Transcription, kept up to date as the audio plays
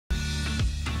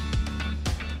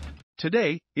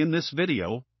Today, in this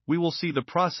video, we will see the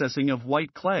processing of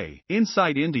white clay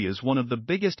inside India's one of the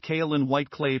biggest kaolin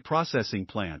white clay processing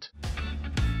plant.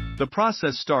 The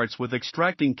process starts with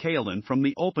extracting kaolin from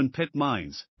the open pit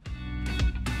mines.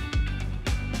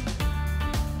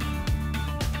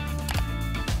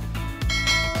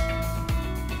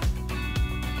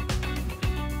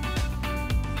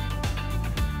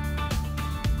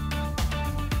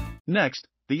 Next,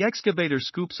 the excavator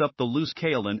scoops up the loose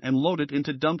kaolin and loads it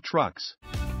into dump trucks.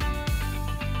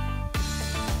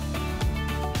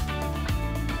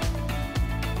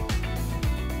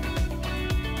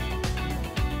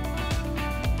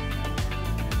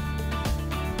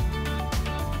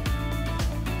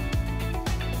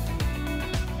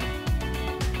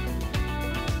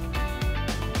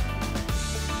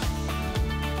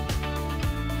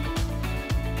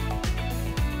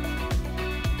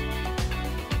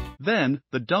 Then,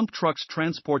 the dump trucks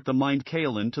transport the mined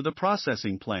kaolin to the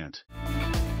processing plant.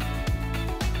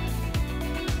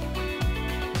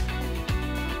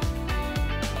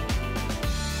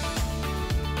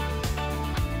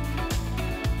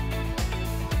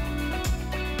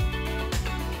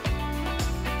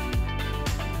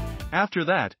 After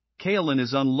that, kaolin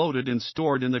is unloaded and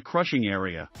stored in the crushing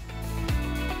area.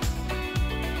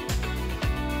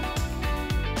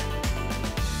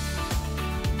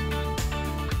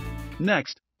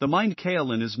 Next, the mined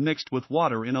kaolin is mixed with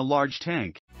water in a large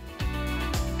tank.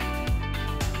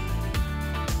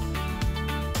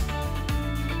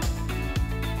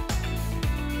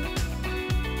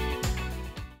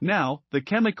 Now, the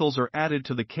chemicals are added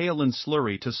to the kaolin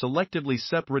slurry to selectively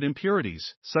separate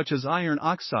impurities, such as iron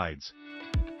oxides.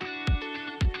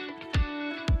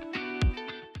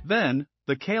 Then,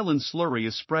 the kaolin slurry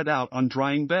is spread out on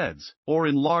drying beds, or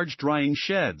in large drying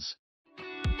sheds.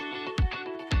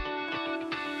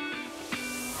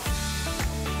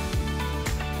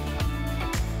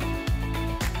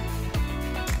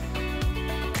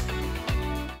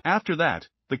 After that,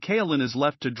 the kaolin is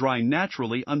left to dry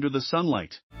naturally under the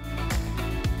sunlight.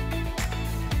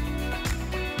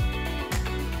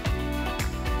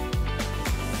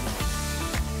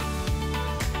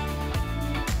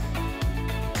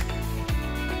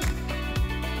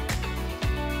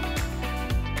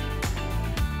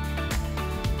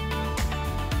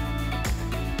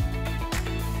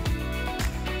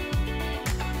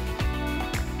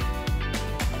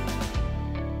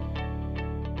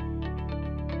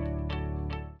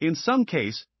 In some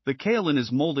case, the kaolin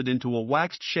is molded into a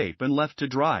waxed shape and left to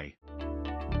dry.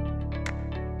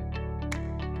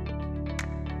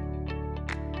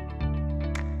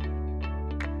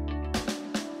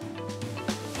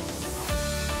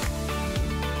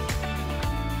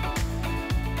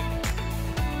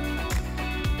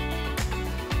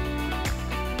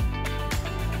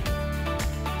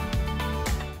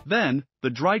 Then,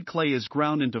 the dried clay is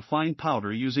ground into fine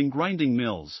powder using grinding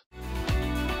mills.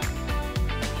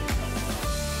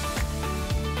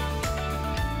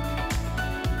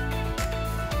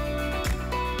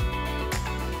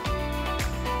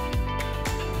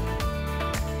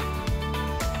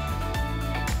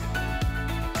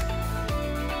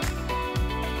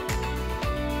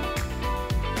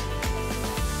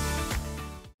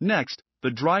 Next,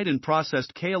 the dried and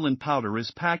processed kaolin powder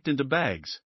is packed into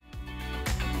bags.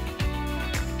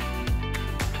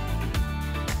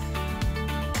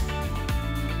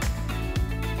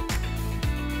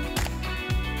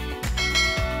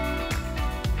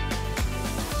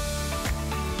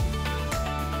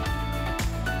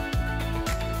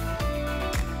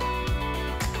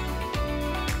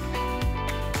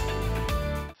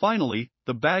 Finally,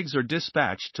 the bags are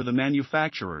dispatched to the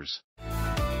manufacturers.